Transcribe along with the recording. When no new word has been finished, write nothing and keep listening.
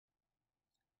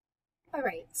All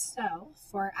right, so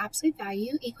for absolute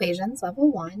value equations,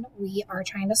 level 1, we are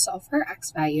trying to solve for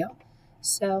x value.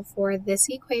 So for this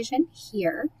equation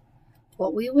here,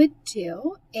 what we would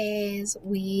do is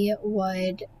we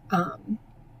would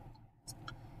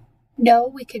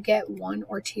know we could get one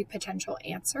or two potential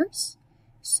answers.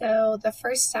 So the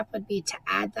first step would be to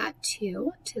add that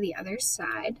 2 to the other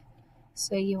side.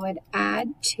 So you would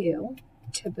add 2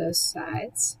 to both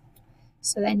sides.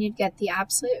 So then you'd get the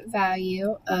absolute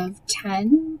value of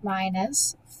 10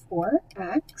 minus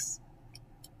 4x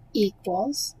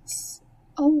equals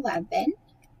 11.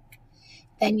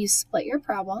 Then you split your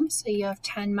problem. So you have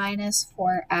 10 minus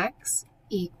 4x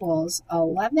equals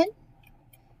 11.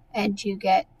 And you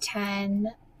get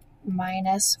 10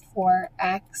 minus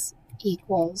 4x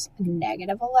equals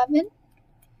negative 11.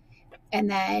 And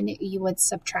then you would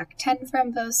subtract 10 from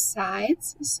both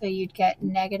sides. So you'd get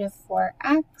negative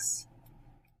 4x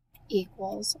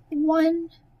equals 1,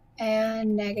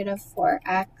 and negative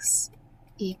 4x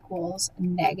equals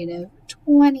negative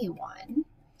 21.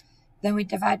 Then we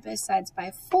divide both sides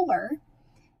by 4,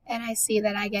 and I see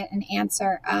that I get an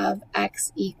answer of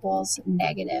x equals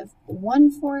negative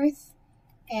 1/4,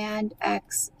 and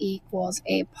x equals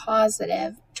a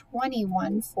positive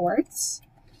 21/4.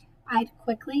 I'd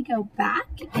quickly go back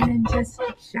and just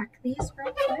check these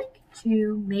real quick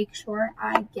to make sure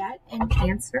I get an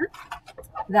answer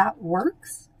that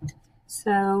works.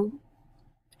 So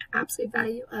absolute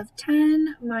value of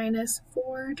 10 minus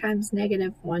 4 times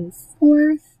negative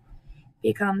 1/4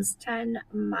 becomes 10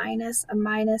 minus a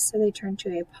minus, so they turn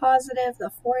to a positive.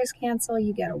 The 4's cancel,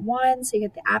 you get a 1, so you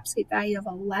get the absolute value of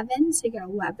 11, so you get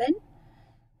 11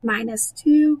 minus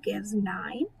 2 gives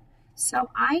 9.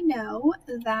 So I know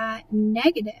that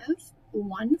negative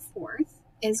 1/4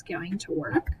 is going to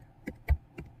work.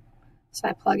 So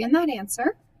I plug in that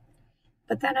answer.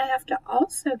 But then I have to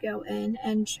also go in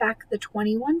and check the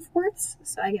 21/4.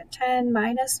 So I get 10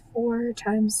 minus 4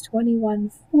 times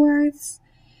 21/4.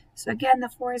 So again, the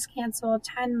 4's cancel.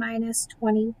 10 minus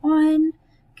 21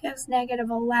 gives negative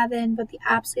 11, but the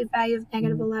absolute value of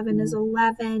negative 11 is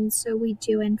 11. So we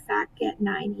do in fact get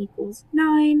 9 equals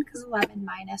 9 because 11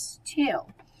 minus 2.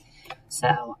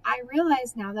 So I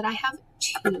realize now that I have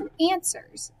 2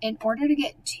 answers. In order to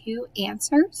get 2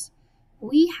 answers,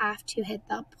 we have to hit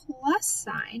the plus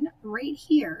sign right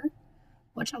here,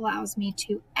 which allows me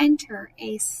to enter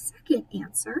a second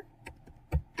answer,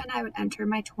 and I would enter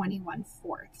my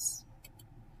 21/4.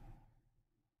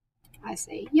 I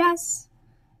say yes,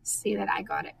 see that I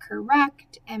got it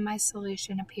correct, and my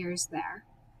solution appears there.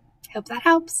 Hope that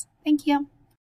helps. Thank you.